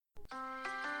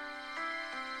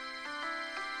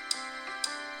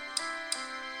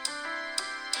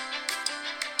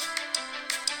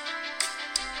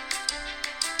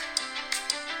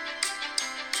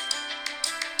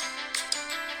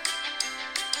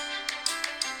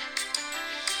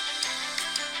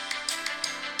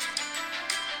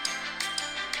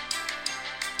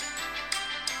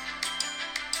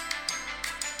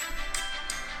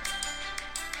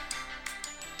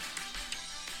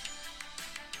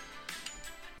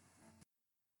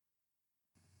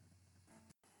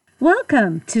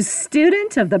Welcome to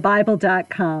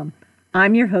studentofthebible.com.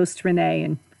 I'm your host, Renee,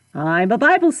 and I'm a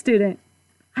Bible student.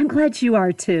 I'm glad you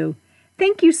are too.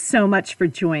 Thank you so much for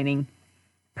joining.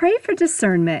 Pray for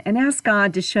discernment and ask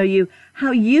God to show you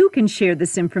how you can share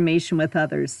this information with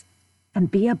others and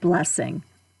be a blessing.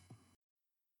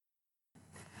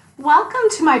 Welcome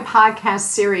to my podcast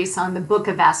series on the book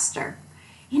of Esther.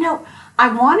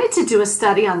 I wanted to do a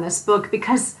study on this book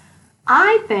because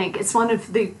I think it's one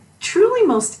of the truly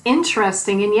most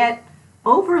interesting and yet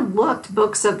overlooked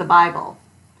books of the Bible.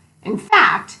 In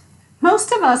fact,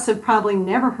 most of us have probably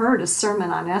never heard a sermon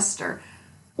on Esther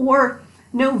or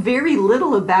know very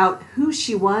little about who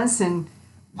she was and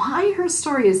why her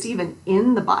story is even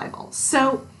in the Bible.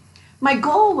 So my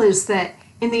goal is that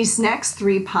in these next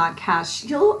 3 podcasts,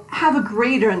 you'll have a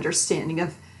greater understanding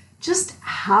of just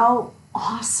how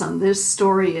awesome this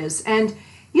story is, and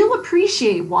you'll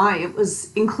appreciate why it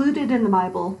was included in the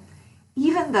Bible,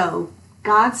 even though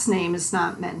God's name is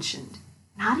not mentioned,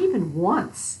 not even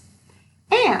once.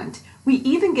 And we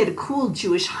even get a cool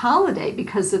Jewish holiday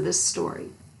because of this story.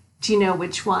 Do you know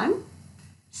which one?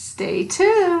 Stay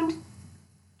tuned.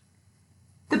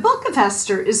 The book of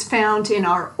Esther is found in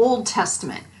our Old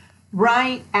Testament,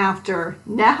 right after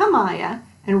Nehemiah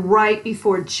and right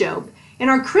before Job. In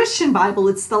our Christian Bible,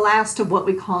 it's the last of what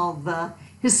we call the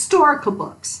historical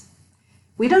books.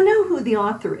 We don't know who the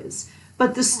author is,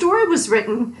 but the story was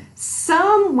written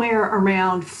somewhere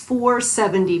around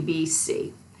 470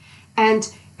 BC.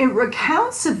 And it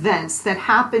recounts events that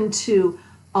happened to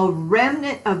a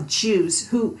remnant of Jews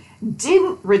who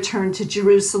didn't return to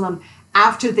Jerusalem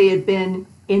after they had been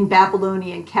in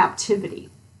Babylonian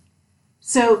captivity.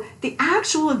 So the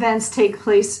actual events take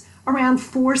place around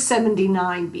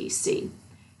 479 BC,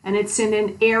 and it's in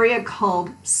an area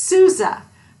called Susa,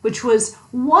 which was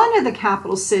one of the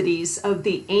capital cities of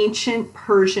the ancient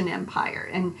Persian Empire.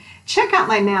 And check out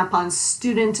my map on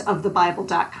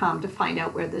studentofthebible.com to find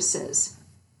out where this is.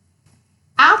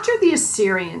 After the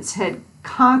Assyrians had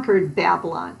conquered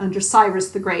Babylon under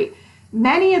Cyrus the Great,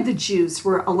 many of the Jews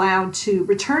were allowed to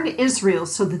return to Israel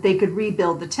so that they could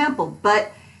rebuild the temple,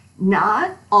 but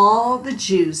not all the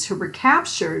Jews who were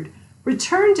captured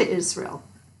returned to Israel.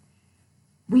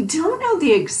 We don't know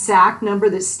the exact number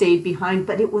that stayed behind,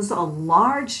 but it was a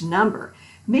large number,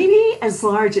 maybe as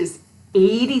large as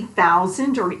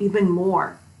 80,000 or even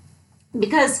more,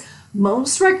 because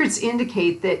most records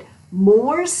indicate that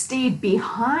more stayed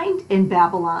behind in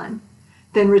Babylon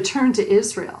than returned to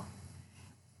Israel.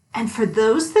 And for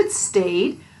those that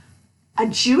stayed, a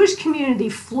Jewish community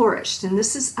flourished, and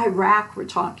this is Iraq we're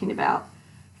talking about,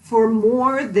 for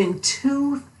more than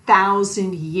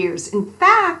 2,000 years. In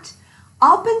fact,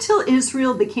 up until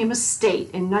Israel became a state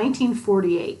in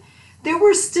 1948, there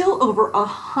were still over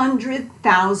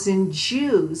 100,000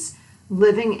 Jews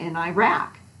living in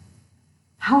Iraq.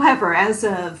 However, as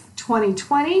of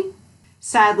 2020,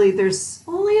 sadly, there's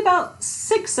only about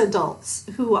 6 adults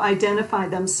who identify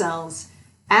themselves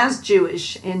as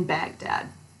Jewish in Baghdad.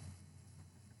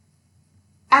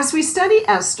 As we study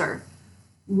Esther,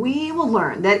 we will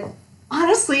learn that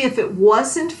honestly, if it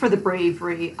wasn't for the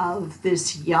bravery of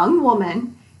this young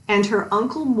woman and her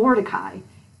uncle Mordecai,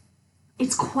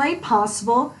 it's quite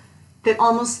possible that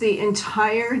almost the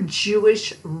entire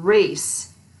Jewish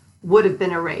race would have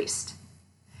been erased.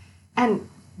 And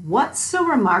what's so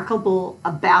remarkable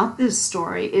about this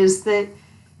story is that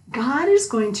God is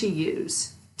going to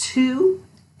use 2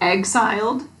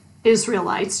 exiled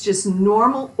Israelites, just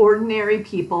normal, ordinary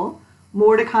people,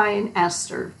 Mordecai and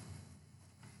Esther,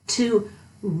 to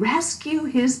rescue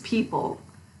his people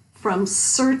from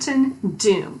certain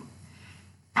doom.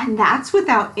 And that's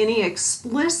without any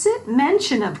explicit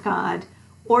mention of God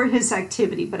or his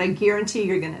activity, but I guarantee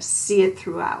you're going to see it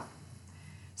throughout.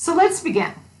 So let's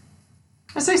begin.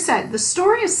 As I said, the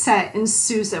story is set in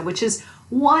Susa, which is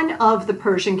one of the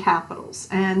Persian capitals,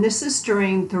 and this is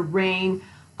during the reign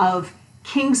of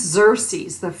King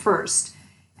Xerxes I.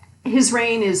 His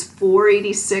reign is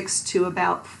 486 to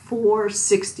about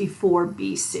 464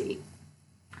 BC.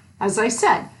 As I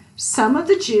said, some of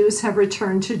the Jews have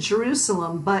returned to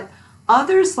Jerusalem, but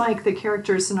others, like the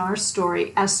characters in our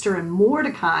story, Esther and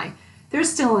Mordecai, they're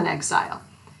still in exile.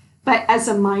 But as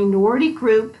a minority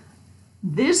group,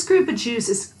 this group of Jews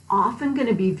is often going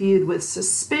to be viewed with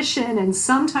suspicion, and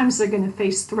sometimes they're going to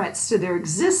face threats to their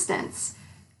existence,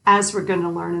 as we're going to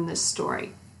learn in this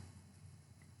story.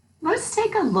 Let's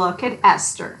take a look at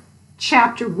Esther,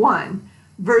 chapter 1,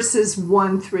 verses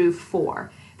 1 through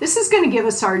 4. This is going to give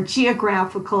us our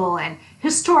geographical and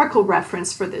historical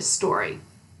reference for this story.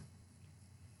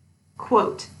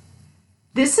 Quote,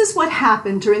 "This is what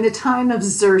happened during the time of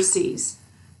Xerxes,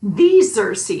 These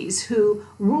Xerxes, who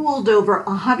ruled over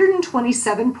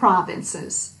 127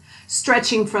 provinces,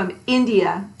 stretching from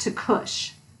India to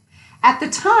Kush. At the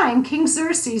time, King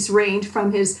Xerxes reigned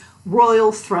from his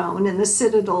royal throne in the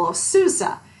citadel of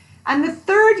Susa, and the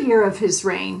 3rd year of his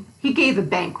reign, he gave a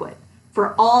banquet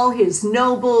for all his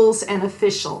nobles and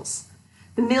officials.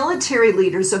 The military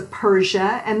leaders of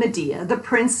Persia and Media, the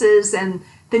princes and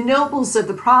the nobles of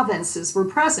the provinces were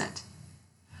present.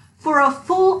 For a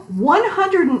full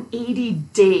 180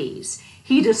 days,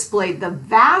 he displayed the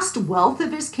vast wealth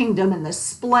of his kingdom and the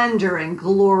splendor and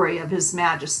glory of his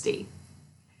majesty.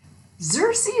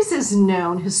 Xerxes is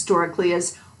known historically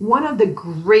as one of the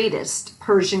greatest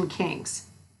Persian kings.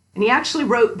 And he actually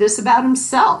wrote this about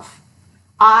himself.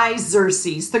 I,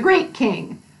 Xerxes, the great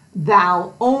king,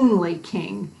 thou only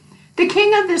king, the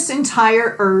king of this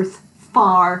entire earth,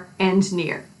 far and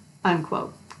near,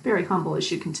 unquote. Very humble,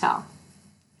 as you can tell.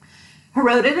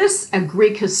 Herodotus, a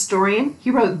Greek historian, he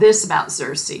wrote this about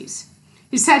Xerxes.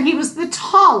 He said he was the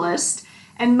tallest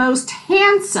and most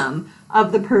handsome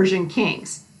of the Persian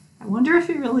kings. I wonder if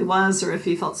he really was or if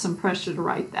he felt some pressure to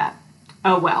write that.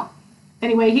 Oh well.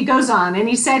 Anyway, he goes on and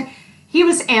he said he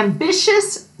was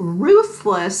ambitious,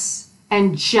 ruthless,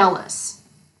 and jealous.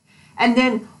 And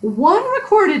then one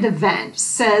recorded event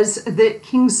says that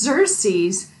King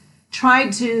Xerxes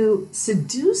tried to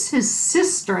seduce his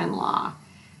sister-in-law.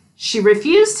 She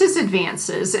refused his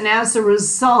advances, and as a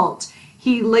result,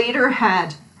 he later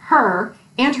had her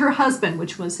and her husband,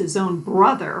 which was his own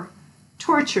brother,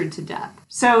 tortured to death.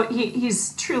 So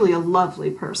he's truly a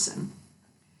lovely person.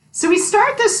 So we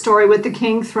start this story with the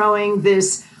king throwing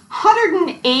this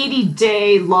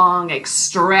 180-day long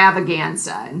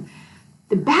extravaganza. And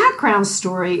the background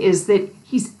story is that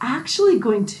he's actually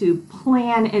going to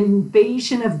plan an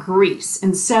invasion of Greece.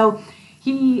 And so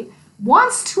he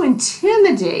wants to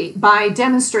intimidate by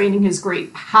demonstrating his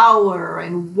great power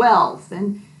and wealth.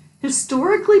 And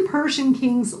historically, Persian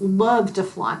kings love to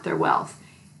flaunt their wealth,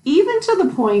 even to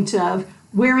the point of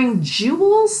wearing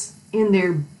jewels in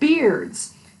their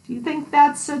beards. Do you think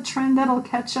that's a trend that'll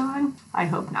catch on? I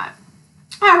hope not.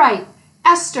 All right,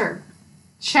 Esther,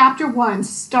 chapter 1,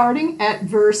 starting at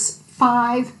verse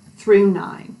 5 through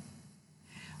 9.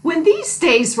 When these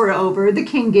days were over, the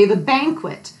king gave a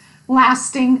banquet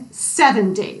lasting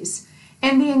 7 days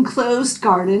in the enclosed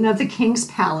garden of the king's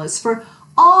palace for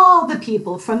all the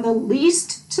people from the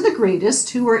least to the greatest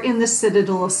who were in the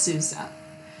citadel of Susa.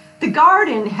 The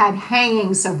garden had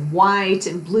hangings of white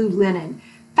and blue linen,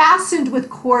 fastened with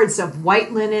cords of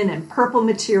white linen and purple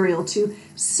material to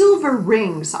silver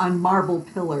rings on marble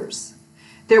pillars.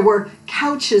 There were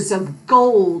couches of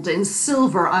gold and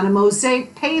silver on a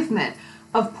mosaic pavement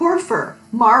of porphyr,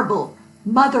 marble,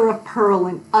 mother of pearl,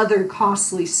 and other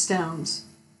costly stones.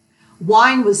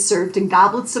 Wine was served in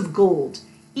goblets of gold,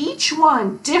 each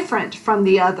one different from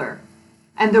the other,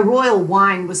 and the royal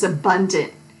wine was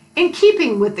abundant, in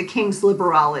keeping with the king's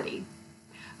liberality.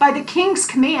 By the king's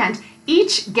command,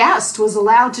 each guest was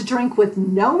allowed to drink with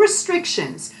no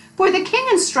restrictions, for the king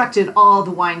instructed all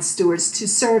the wine stewards to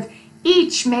serve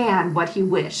each man what he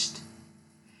wished.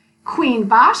 Queen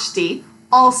Vashti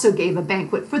also gave a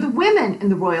banquet for the women in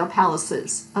the royal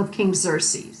palaces of King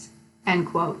Xerxes, end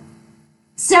quote.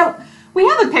 So we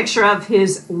have a picture of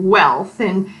his wealth,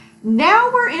 and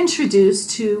now we're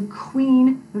introduced to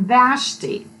Queen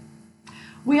Vashti.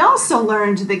 We also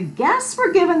learned that guests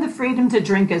were given the freedom to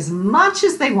drink as much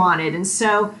as they wanted, and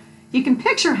so you can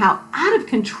picture how out of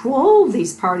control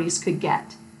these parties could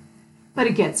get. But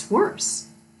it gets worse.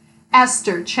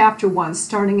 Esther chapter 1,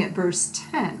 starting at verse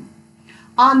 10.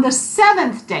 On the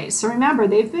 7th day, so remember,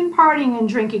 they've been partying and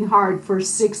drinking hard for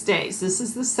 6 days. This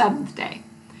is the 7th day.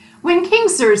 When King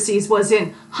Xerxes was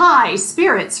in high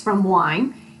spirits from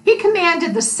wine, he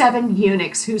commanded the 7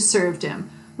 eunuchs who served him,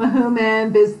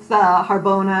 Mehuman, Biztha,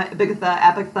 Harbona, Bigtha,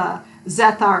 Abagtha,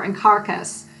 Zethar, and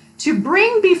Carcass, to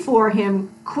bring before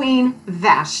him Queen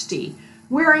Vashti,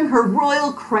 wearing her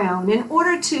royal crown in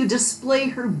order to display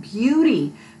her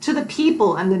beauty to the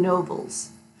people and the nobles,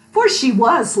 for she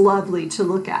was lovely to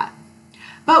look at.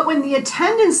 But when the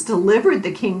attendants delivered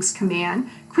the king's command,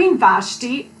 Queen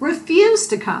Vashti refused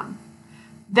to come.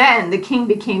 Then the king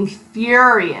became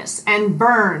furious and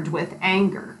burned with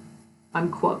anger,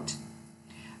 unquote.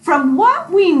 From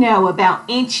what we know about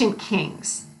ancient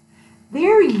kings,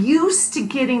 they're used to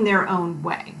getting their own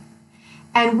way.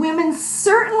 And women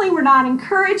certainly were not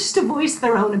encouraged to voice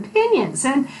their own opinions.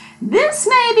 And this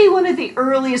may be one of the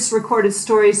earliest recorded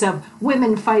stories of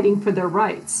women fighting for their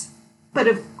rights. But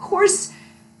of course,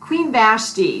 Queen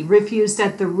Vashti refused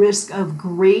at the risk of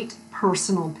great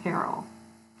personal peril.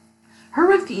 Her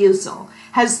refusal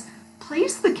has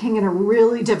placed the king in a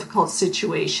really difficult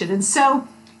situation. And so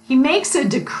he makes a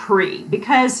decree,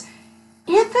 because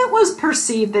if it was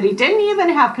perceived that he didn't even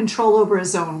have control over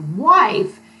his own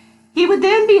wife, he would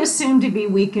then be assumed to be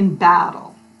weak in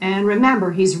battle. And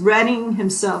remember, he's readying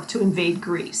himself to invade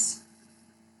Greece.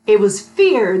 It was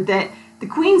feared that the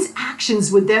queen's actions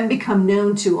would then become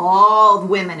known to all the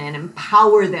women and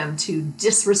empower them to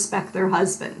disrespect their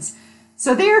husbands.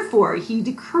 So therefore, he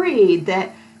decreed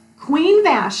that Queen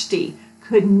Vashti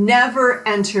could never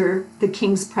enter the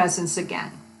king's presence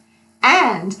again,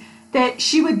 and that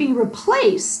she would be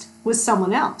replaced with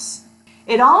someone else.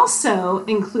 It also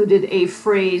included a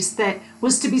phrase that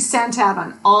was to be sent out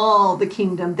on all the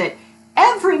kingdom, that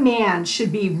every man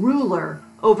should be ruler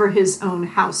over his own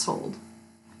household.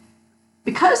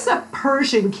 Because the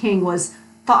Persian king was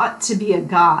thought to be a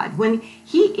god, when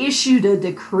he issued a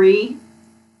decree,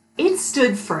 it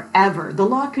stood forever. The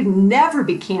law could never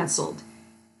be canceled,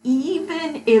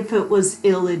 even if it was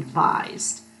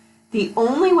ill-advised. The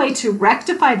only way to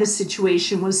rectify the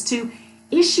situation was to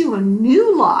issue a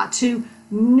new law to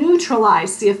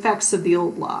neutralize the effects of the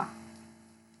old law.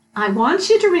 I want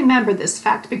you to remember this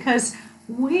fact, because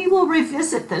we will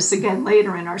revisit this again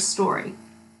later in our story.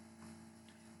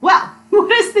 Well, what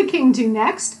does the king do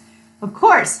next? Of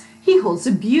course, he holds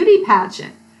a beauty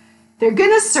pageant. They're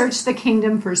going to search the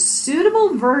kingdom for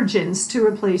suitable virgins to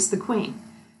replace the queen.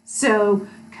 So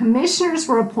commissioners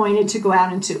were appointed to go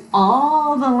out into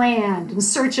all the land in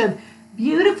search of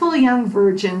beautiful young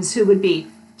virgins who would be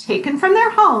taken from their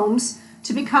homes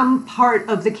to become part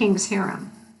of the king's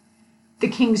harem. The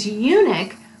king's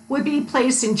eunuch would be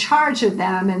placed in charge of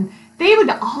them, and they would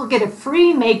all get a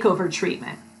free makeover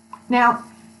treatment. Now,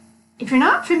 if you're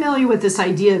not familiar with this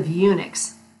idea of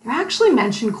eunuchs, they're actually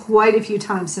mentioned quite a few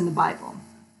times in the Bible.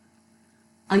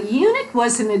 A eunuch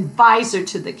was an advisor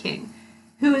to the king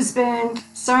who has been,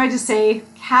 sorry to say,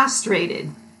 castrated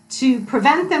to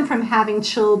prevent them from having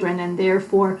children and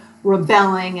therefore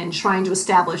rebelling and trying to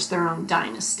establish their own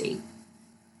dynasty.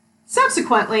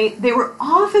 Subsequently, they were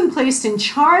often placed in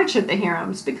charge of the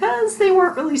harems because they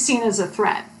weren't really seen as a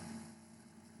threat.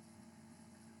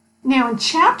 Now, in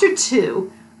chapter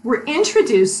 2, we're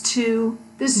introduced to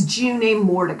this Jew named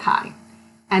Mordecai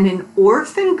and an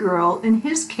orphan girl in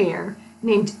his care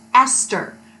named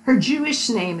Esther. Her Jewish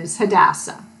name is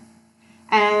Hadassah.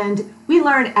 And we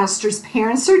learn Esther's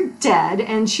parents are dead,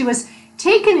 and she was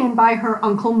taken in by her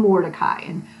uncle Mordecai.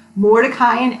 And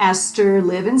Mordecai and Esther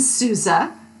live in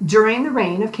Susa during the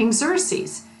reign of King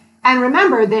Xerxes. And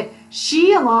remember that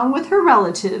she, along with her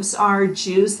relatives, are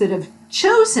Jews that have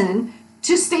chosen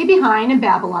to stay behind in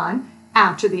Babylon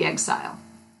after the exile.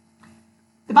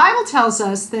 The Bible tells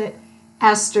us that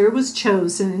Esther was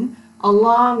chosen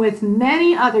along with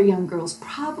many other young girls,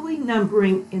 probably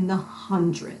numbering in the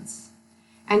hundreds,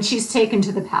 and she's taken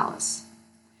to the palace.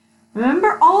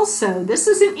 Remember also, this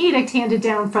is an edict handed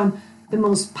down from the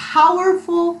most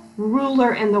powerful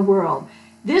ruler in the world.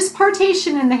 This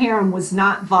participation in the harem was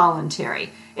not voluntary.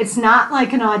 It's not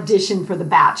like an audition for The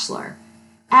Bachelor.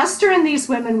 Esther and these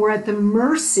women were at the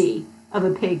mercy of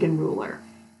a pagan ruler,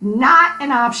 not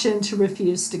an option to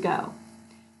refuse to go.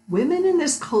 Women in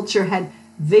this culture had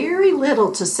very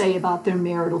little to say about their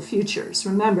marital futures.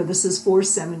 Remember, this is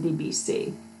 470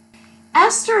 BC.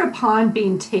 Esther, upon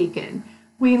being taken,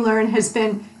 we learn has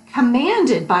been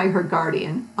commanded by her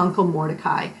guardian, Uncle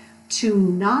Mordecai, to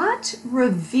not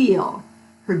reveal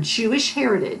her Jewish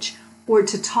heritage or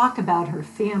to talk about her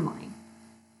family.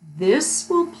 This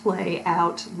will play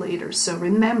out later, so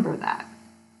remember that.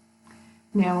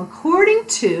 Now, according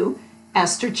to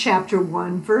Esther chapter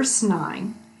 1, verse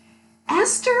 9,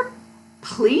 Esther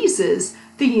pleases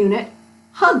the eunuch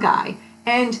Haggai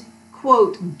and,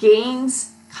 quote,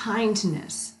 gains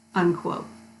kindness, unquote.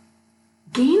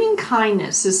 Gaining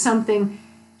kindness is something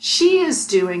she is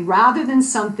doing rather than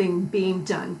something being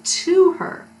done to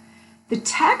her. The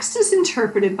text is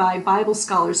interpreted by Bible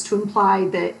scholars to imply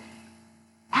that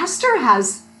Esther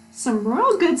has some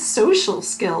real good social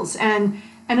skills and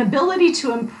an ability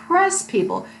to impress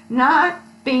people, not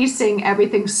basing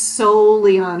everything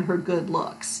solely on her good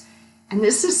looks. And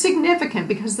this is significant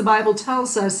because the Bible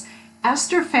tells us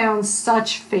Esther found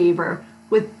such favor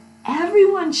with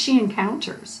everyone she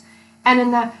encounters. And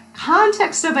in the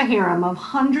context of a harem of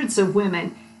hundreds of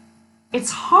women,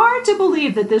 it's hard to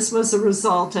believe that this was a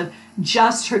result of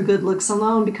just her good looks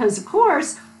alone because, of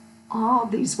course, all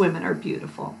these women are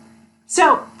beautiful.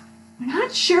 So we're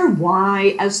not sure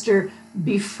why Esther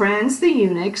befriends the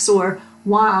eunuchs or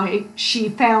why she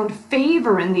found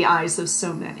favor in the eyes of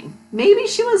so many. Maybe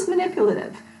she was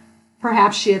manipulative.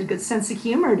 Perhaps she had a good sense of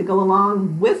humor to go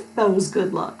along with those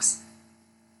good looks.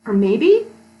 Or maybe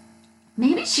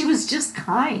maybe she was just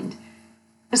kind,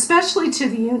 especially to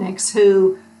the eunuchs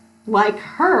who, like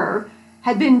her,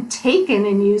 had been taken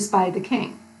and used by the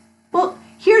king. Well,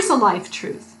 here's a life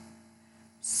truth.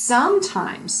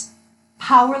 Sometimes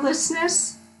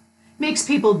powerlessness makes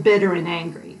people bitter and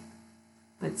angry,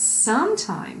 but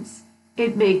sometimes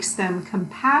it makes them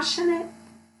compassionate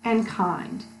and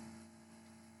kind.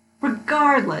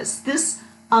 Regardless, this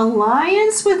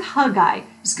alliance with Haggai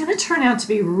is going to turn out to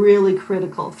be really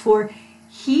critical, for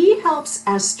he helps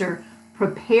Esther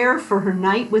prepare for her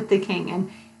night with the king,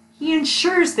 and he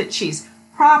ensures that she's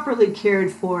properly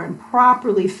cared for and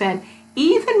properly fed,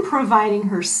 even providing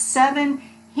her 7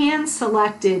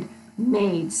 hand-selected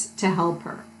maids to help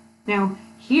her. Now,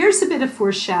 here's a bit of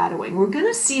foreshadowing. We're going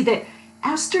to see that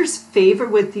Esther's favor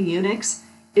with the eunuchs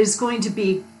is going to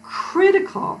be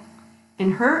critical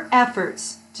in her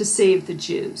efforts to save the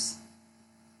Jews.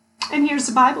 And here's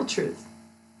the Bible truth.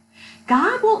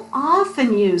 God will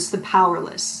often use the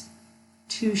powerless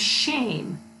to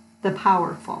shame the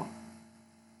powerful.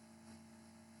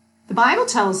 The Bible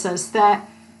tells us that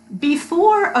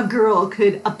before a girl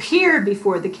could appear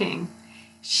before the king,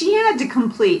 she had to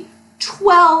complete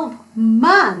 12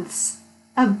 months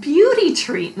of beauty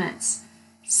treatments,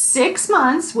 6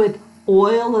 months with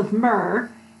oil of myrrh,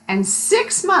 and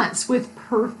 6 months with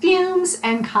perfumes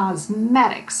and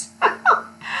cosmetics.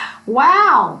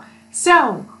 Wow!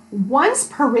 So, once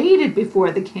paraded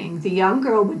before the king, the young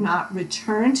girl would not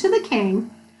return to the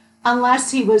king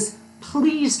unless he was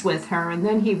pleased with her, and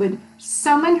then he would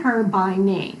summon her by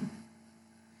name.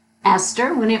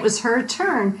 Esther, when it was her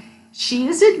turn, she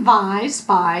is advised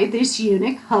by this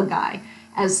eunuch Haggai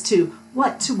as to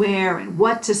what to wear and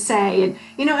what to say.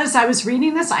 And as I was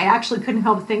reading this, I actually couldn't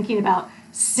help thinking about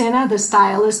Cinna, the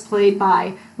stylist played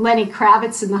by Lenny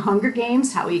Kravitz in the Hunger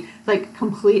Games, how he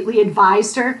completely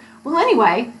advised her. Well,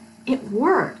 anyway, it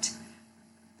worked.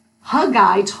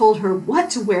 Haggai told her what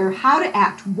to wear, how to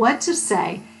act, what to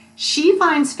say. She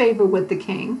finds favor with the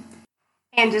king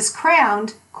and is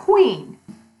crowned queen.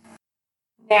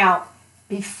 Now,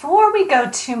 before we go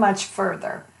too much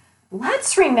further,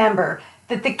 let's remember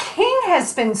that the king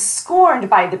has been scorned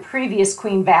by the previous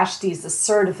Queen Vashti's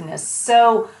assertiveness,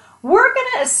 so we're going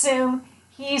to assume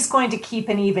he's going to keep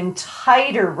an even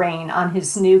tighter rein on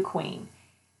his new queen.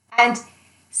 And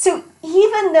so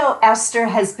even though Esther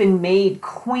has been made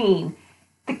queen,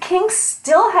 the king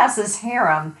still has his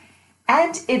harem,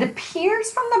 and it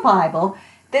appears from the Bible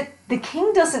that the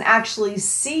king doesn't actually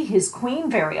see his queen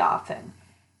very often.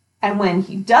 And when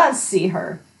he does see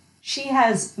her, she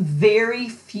has very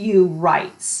few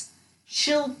rights.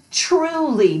 She'll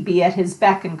truly be at his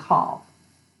beck and call.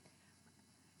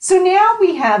 So now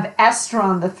we have Esther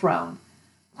on the throne.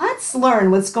 Let's learn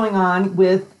what's going on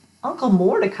with Uncle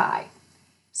Mordecai.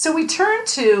 So we turn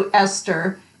to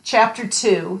Esther chapter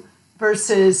 2,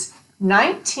 verses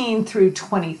 19 through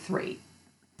 23.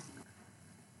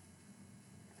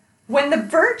 When the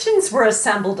virgins were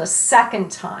assembled a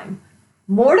second time,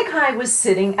 Mordecai was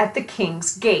sitting at the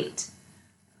king's gate.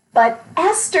 But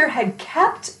Esther had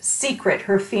kept secret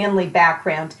her family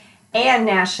background and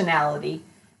nationality,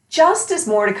 just as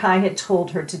Mordecai had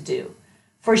told her to do,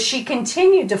 for she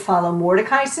continued to follow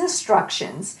Mordecai's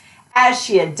instructions as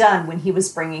she had done when he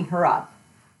was bringing her up.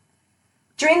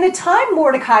 During the time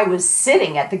Mordecai was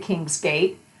sitting at the king's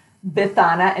gate,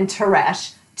 Bithana and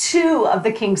Teresh, 2 of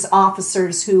the king's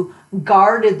officers who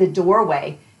guarded the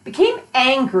doorway, became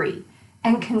angry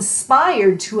and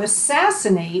conspired to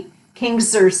assassinate King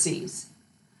Xerxes.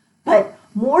 But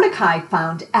Mordecai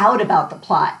found out about the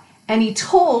plot, and he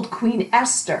told Queen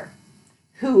Esther,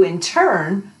 who in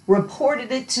turn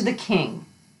reported it to the king,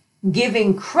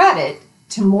 giving credit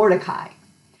to Mordecai.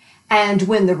 And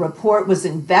when the report was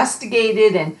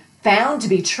investigated and found to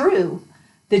be true,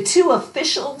 the 2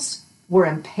 officials were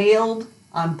impaled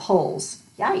on poles.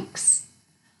 Yikes.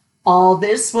 All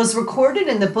this was recorded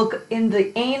in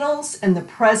the annals in the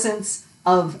presence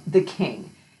of the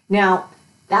king. Now,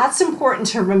 that's important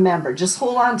to remember. Just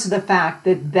hold on to the fact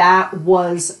that that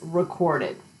was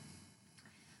recorded.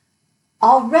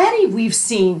 Already we've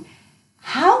seen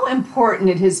how important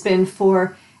it has been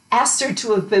for Esther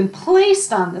to have been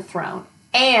placed on the throne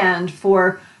and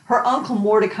for her uncle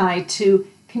Mordecai to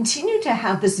continue to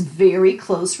have this very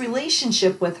close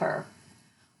relationship with her.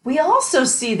 We also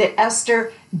see that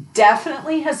Esther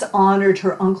definitely has honored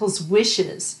her uncle's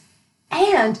wishes,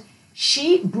 and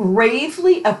she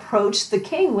bravely approached the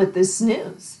king with this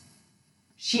news.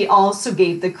 She also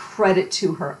gave the credit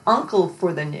to her uncle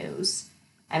for the news.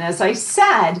 And as I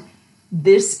said,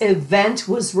 this event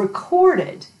was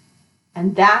recorded,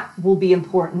 and that will be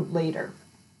important later.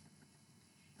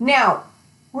 Now,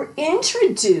 we're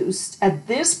introduced at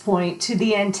this point to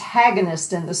the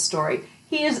antagonist in the story.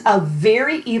 He is a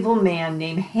very evil man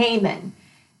named Haman.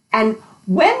 And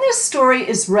when this story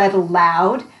is read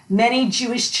aloud, many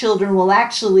Jewish children will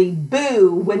actually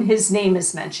boo when his name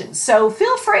is mentioned. So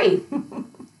feel free.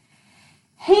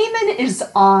 Haman is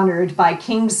honored by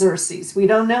King Xerxes. We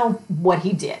don't know what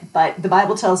he did, but the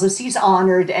Bible tells us he's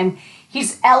honored and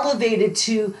he's elevated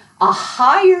to a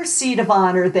higher seat of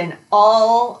honor than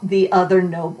all the other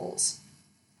nobles.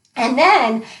 And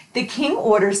then the king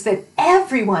orders that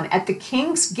everyone at the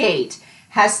king's gate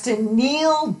has to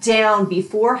kneel down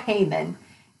before Haman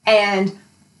and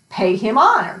pay him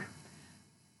honor.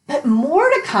 But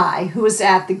Mordecai, who is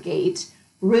at the gate,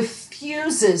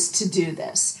 refuses to do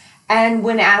this. And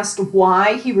when asked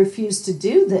why he refused to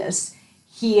do this,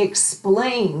 he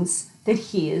explains that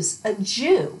he is a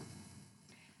Jew.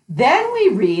 Then we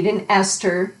read in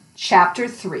Esther chapter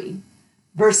 3,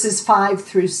 verses 5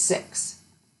 through 6.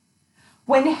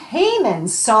 When Haman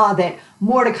saw that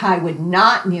Mordecai would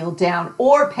not kneel down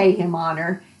or pay him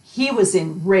honor, he was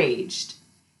enraged.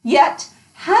 Yet,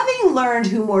 having learned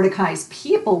who Mordecai's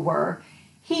people were,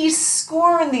 he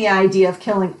scorned the idea of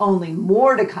killing only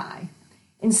Mordecai.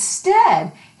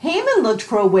 Instead, Haman looked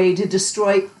for a way to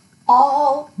destroy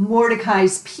all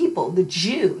Mordecai's people, the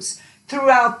Jews,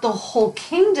 throughout the whole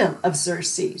kingdom of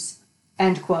Xerxes.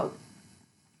 End quote.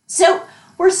 So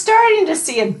we're starting to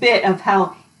see a bit of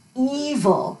how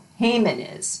evil Haman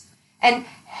is. And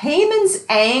Haman's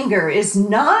anger is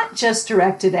not just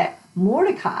directed at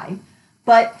Mordecai,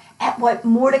 but at what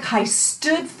Mordecai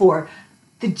stood for.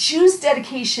 The Jews'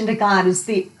 dedication to God is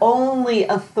the only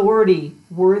authority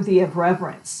worthy of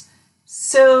reverence.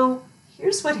 So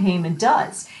here's what Haman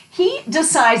does. He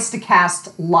decides to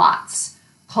cast lots,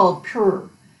 called pur,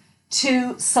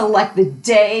 to select the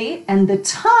day and the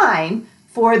time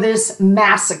for this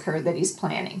massacre that he's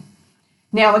planning.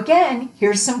 Now again,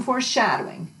 here's some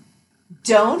foreshadowing.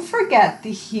 Don't forget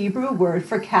the Hebrew word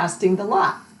for casting the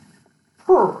lot,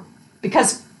 pur,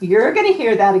 because you're going to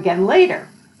hear that again later.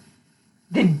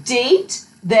 The date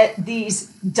that these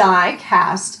die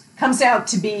cast comes out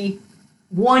to be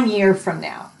 1 year from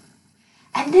now.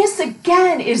 And this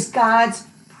again is God's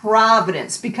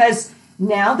providence, because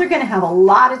now they're going to have a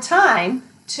lot of time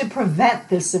to prevent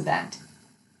this event.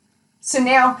 So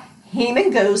now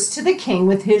Haman goes to the king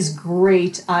with his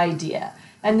great idea.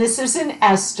 And this is in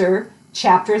Esther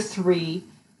chapter 3,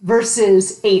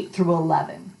 verses 8 through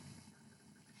 11.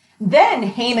 Then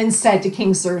Haman said to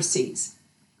King Xerxes,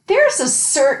 "There's a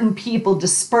certain people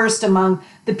dispersed among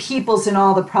the peoples in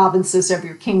all the provinces of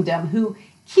your kingdom who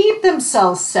keep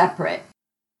themselves separate.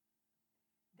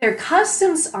 Their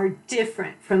customs are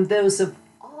different from those of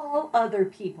all other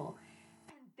people,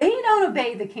 and they don't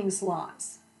obey the king's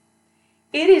laws.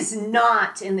 It is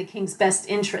not in the king's best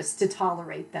interest to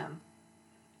tolerate them.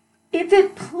 If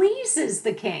it pleases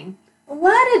the king,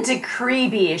 let a decree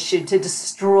be issued to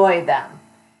destroy them,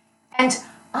 and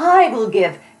I will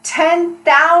give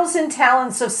 10,000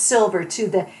 talents of silver to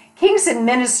the king's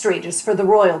administrators for the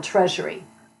royal treasury."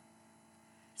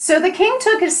 So the king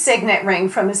took his signet ring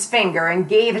from his finger and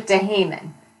gave it to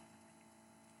Haman,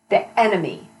 the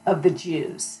enemy of the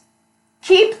Jews.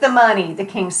 "Keep the money," the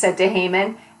king said to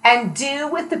Haman, "and do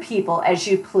with the people as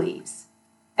you please."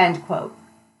 End quote.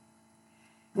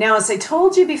 Now, as I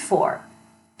told you before,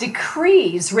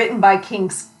 decrees written by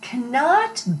kings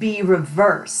cannot be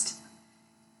reversed.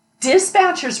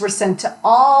 Dispatchers were sent to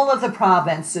all of the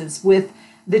provinces with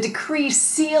the decree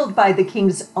sealed by the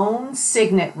king's own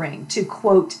signet ring to,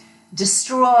 quote,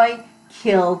 "destroy,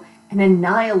 kill, and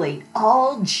annihilate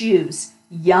all Jews,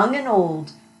 young and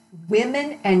old,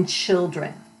 women and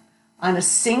children, on a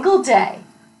single day,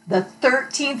 the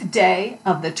 13th day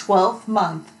of the 12th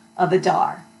month of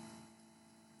Adar."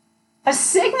 A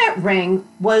signet ring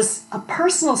was a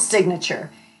personal signature.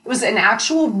 It was an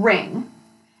actual ring,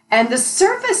 and the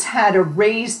surface had a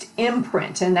raised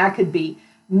imprint, and that could be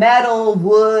metal,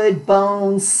 wood,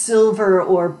 bone, silver,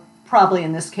 or probably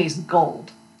in this case,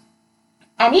 gold.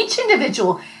 And each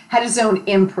individual had his own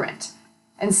imprint.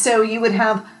 And so you would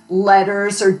have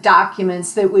letters or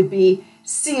documents that would be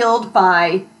sealed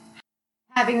by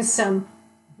having some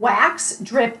wax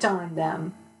dripped on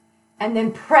them and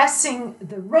then pressing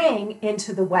the ring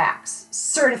into the wax,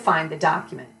 certifying the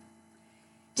document.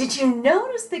 Did you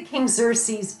notice that King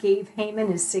Xerxes gave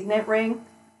Haman his signet ring?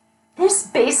 This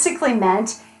basically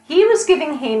meant he was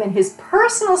giving Haman his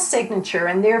personal signature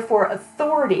and therefore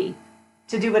authority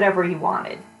to do whatever he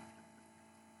wanted.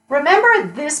 Remember,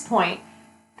 at this point,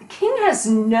 the king has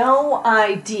no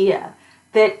idea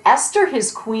that Esther,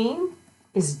 his queen,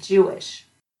 is Jewish.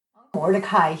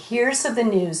 Mordecai hears of the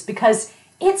news because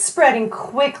it's spreading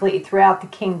quickly throughout the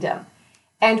kingdom.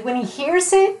 And when he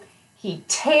hears it, he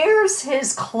tears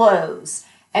his clothes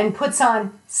and puts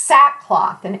on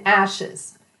sackcloth and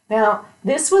ashes. Now,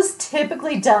 this was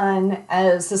typically done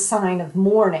as a sign of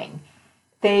mourning.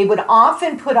 They would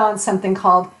often put on something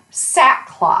called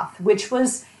sackcloth, which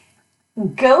was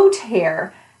goat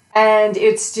hair, and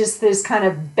it's just this kind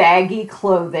of baggy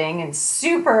clothing and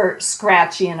super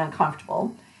scratchy and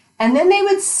uncomfortable. And then they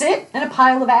would sit in a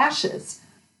pile of ashes.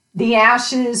 The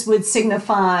ashes would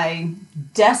signify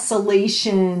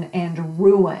desolation and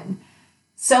ruin.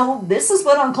 So this is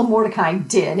what Uncle Mordecai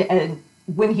did and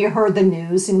when he heard the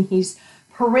news, and he's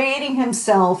parading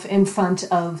himself in front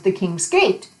of the king's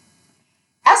gate.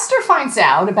 Esther finds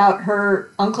out about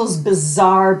her uncle's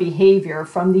bizarre behavior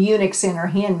from the eunuchs and her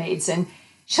handmaids, and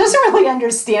she doesn't really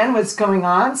understand what's going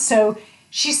on, so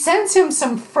she sends him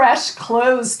some fresh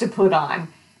clothes to put on.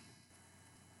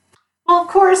 Well, of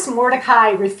course,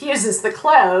 Mordecai refuses the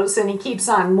clothes, and he keeps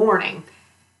on mourning.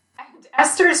 And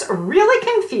Esther's really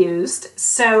confused,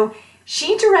 so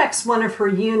she directs one of her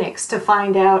eunuchs to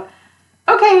find out,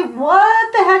 okay,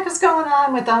 what the heck is going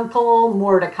on with Uncle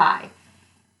Mordecai?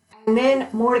 And then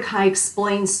Mordecai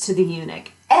explains to the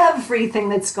eunuch everything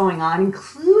that's going on,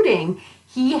 including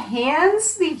he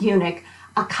hands the eunuch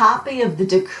a copy of the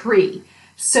decree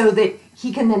so that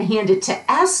he can then hand it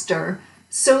to Esther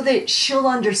so that she'll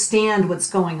understand what's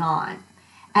going on.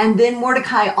 And then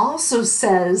Mordecai also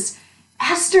says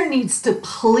Esther needs to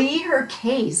plead her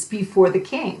case before the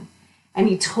king. And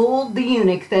he told the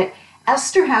eunuch that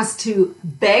Esther has to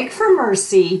beg for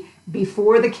mercy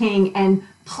before the king and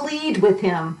plead with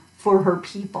him for her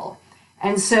people.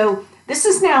 And so this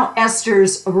is now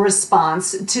Esther's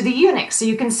response to the eunuch. So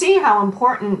you can see how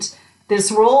important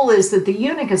this role is that the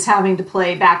eunuch is having to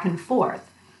play back and forth.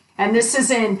 And this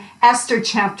is in Esther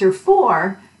chapter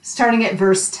 4, starting at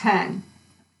verse 10.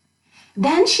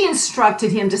 Then she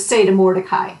instructed him to say to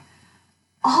Mordecai,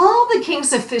 all the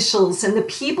king's officials and the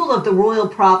people of the royal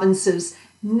provinces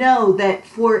know that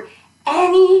for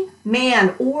any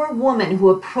man or woman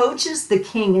who approaches the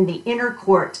king in the inner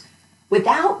court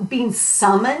without being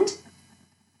summoned,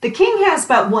 the king has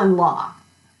but one law,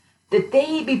 that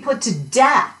they be put to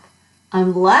death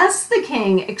unless the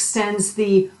king extends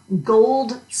the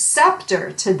gold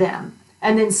scepter to them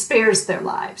and then spares their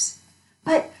lives.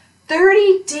 But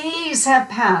 30 days have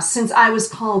passed since I was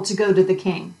called to go to the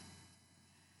king.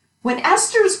 When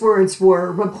Esther's words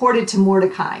were reported to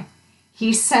Mordecai,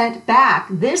 he sent back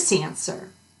this answer.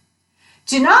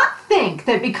 Do not think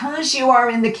that because you are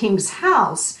in the king's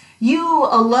house, you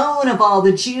alone of all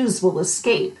the Jews will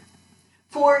escape.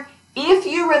 For if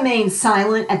you remain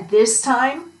silent at this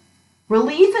time,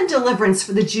 relief and deliverance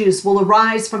for the Jews will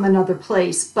arise from another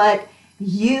place, but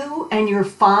you and your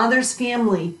father's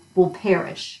family will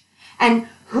perish. And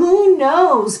who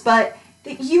knows but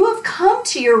that you have come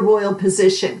to your royal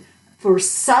position for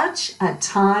such a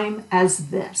time as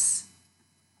this.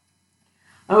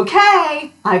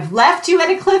 Okay, I've left you at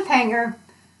a cliffhanger.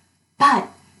 But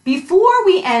before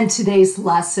we end today's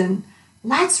lesson,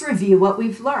 let's review what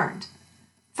we've learned.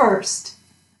 First,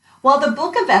 while the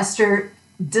book of Esther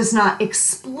does not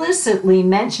explicitly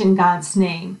mention God's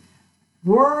name,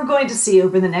 we're going to see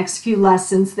over the next few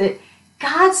lessons that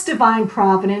God's divine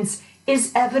providence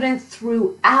is evident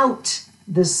throughout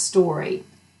the story.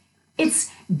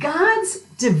 It's God's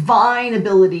divine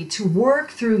ability to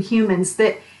work through humans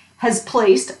that has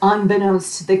placed,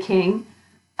 unbeknownst to the king,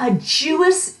 a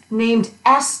Jewess named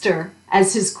Esther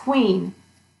as his queen.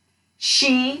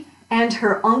 She and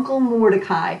her uncle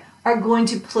Mordecai are going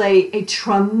to play a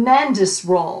tremendous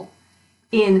role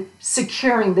in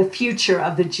securing the future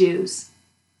of the Jews.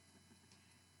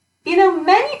 You know,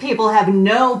 many people have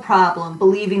no problem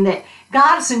believing that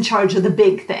God is in charge of the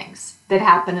big things that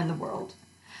happen in the world.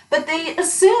 But they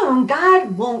assume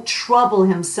God won't trouble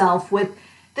himself with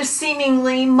the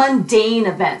seemingly mundane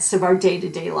events of our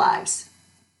day-to-day lives.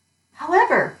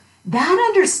 However, that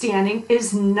understanding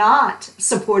is not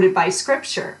supported by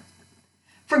Scripture.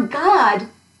 For God,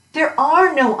 there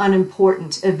are no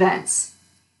unimportant events.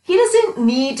 He doesn't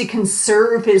need to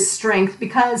conserve his strength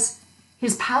because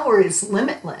his power is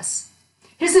limitless.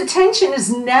 His attention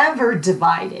is never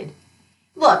divided.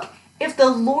 Look, if the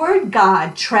Lord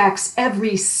God tracks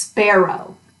every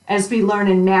sparrow, as we learn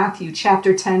in Matthew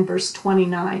chapter 10, verse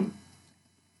 29,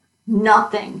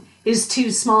 nothing is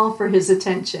too small for his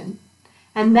attention.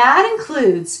 And that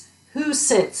includes who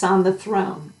sits on the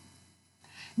throne.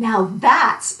 Now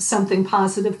that's something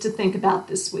positive to think about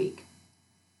this week.